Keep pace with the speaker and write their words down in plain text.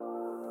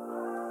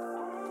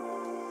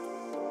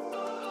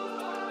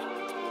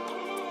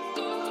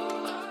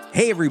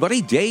Hey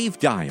everybody, Dave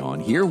Dion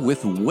here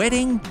with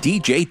Wedding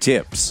DJ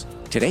Tips.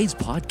 Today's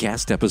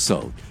podcast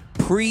episode,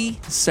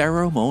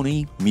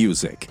 Pre-Ceremony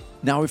Music.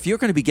 Now, if you're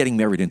going to be getting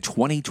married in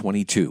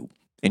 2022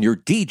 and your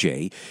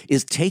DJ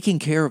is taking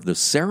care of the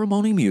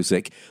ceremony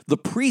music, the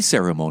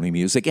pre-ceremony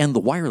music, and the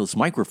wireless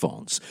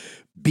microphones,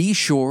 be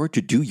sure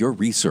to do your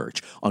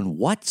research on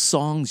what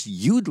songs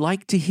you'd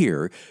like to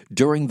hear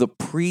during the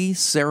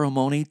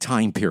pre-ceremony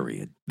time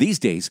period. These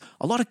days,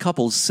 a lot of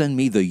couples send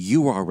me the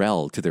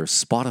URL to their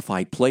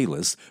Spotify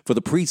playlist for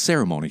the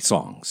pre-ceremony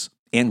songs.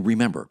 And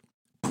remember,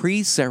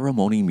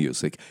 pre-ceremony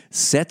music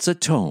sets a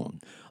tone,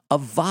 a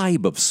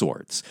vibe of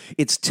sorts.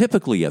 It's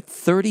typically a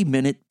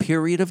 30-minute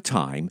period of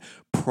time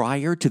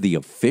prior to the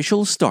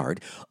official start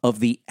of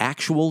the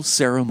actual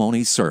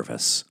ceremony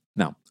service.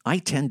 Now, I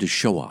tend to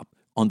show up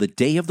on the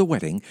day of the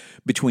wedding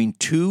between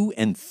 2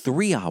 and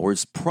 3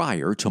 hours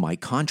prior to my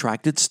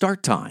contracted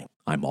start time.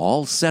 I'm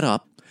all set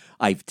up.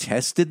 I've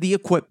tested the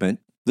equipment,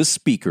 the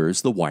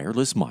speakers, the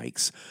wireless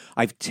mics.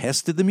 I've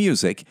tested the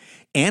music,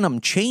 and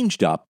I'm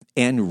changed up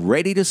and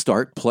ready to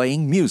start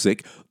playing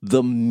music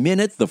the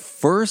minute the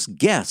first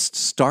guests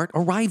start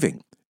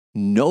arriving.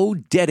 No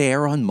dead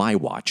air on my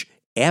watch,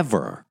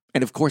 ever.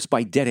 And of course,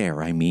 by dead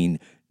air, I mean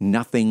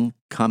nothing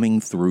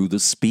coming through the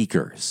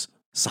speakers.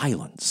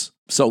 Silence.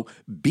 So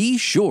be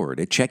sure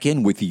to check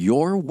in with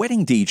your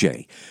wedding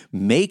DJ.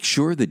 Make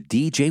sure the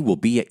DJ will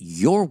be at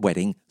your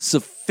wedding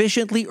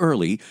sufficiently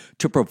early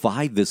to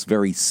provide this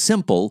very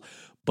simple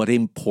but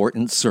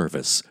important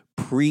service,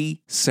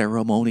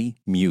 pre-ceremony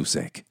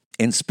music.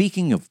 And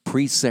speaking of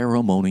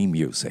pre-ceremony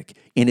music,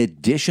 in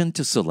addition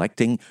to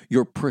selecting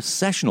your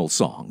processional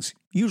songs,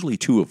 usually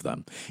 2 of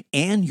them,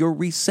 and your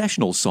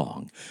recessional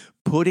song,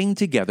 putting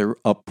together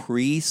a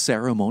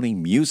pre-ceremony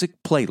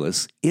music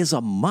playlist is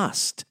a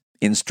must.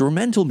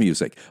 Instrumental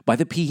music by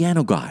the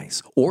Piano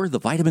Guys or the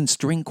Vitamin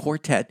String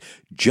Quartet,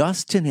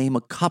 just to name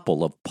a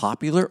couple of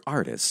popular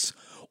artists,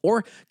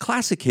 or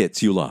classic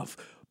hits you love,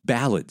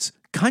 ballads,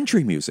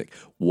 country music,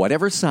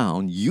 whatever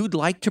sound you'd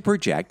like to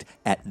project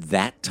at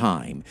that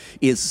time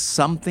is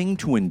something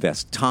to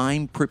invest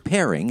time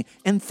preparing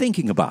and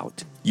thinking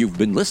about. You've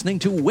been listening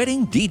to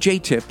Wedding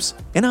DJ Tips,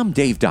 and I'm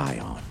Dave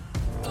Dion.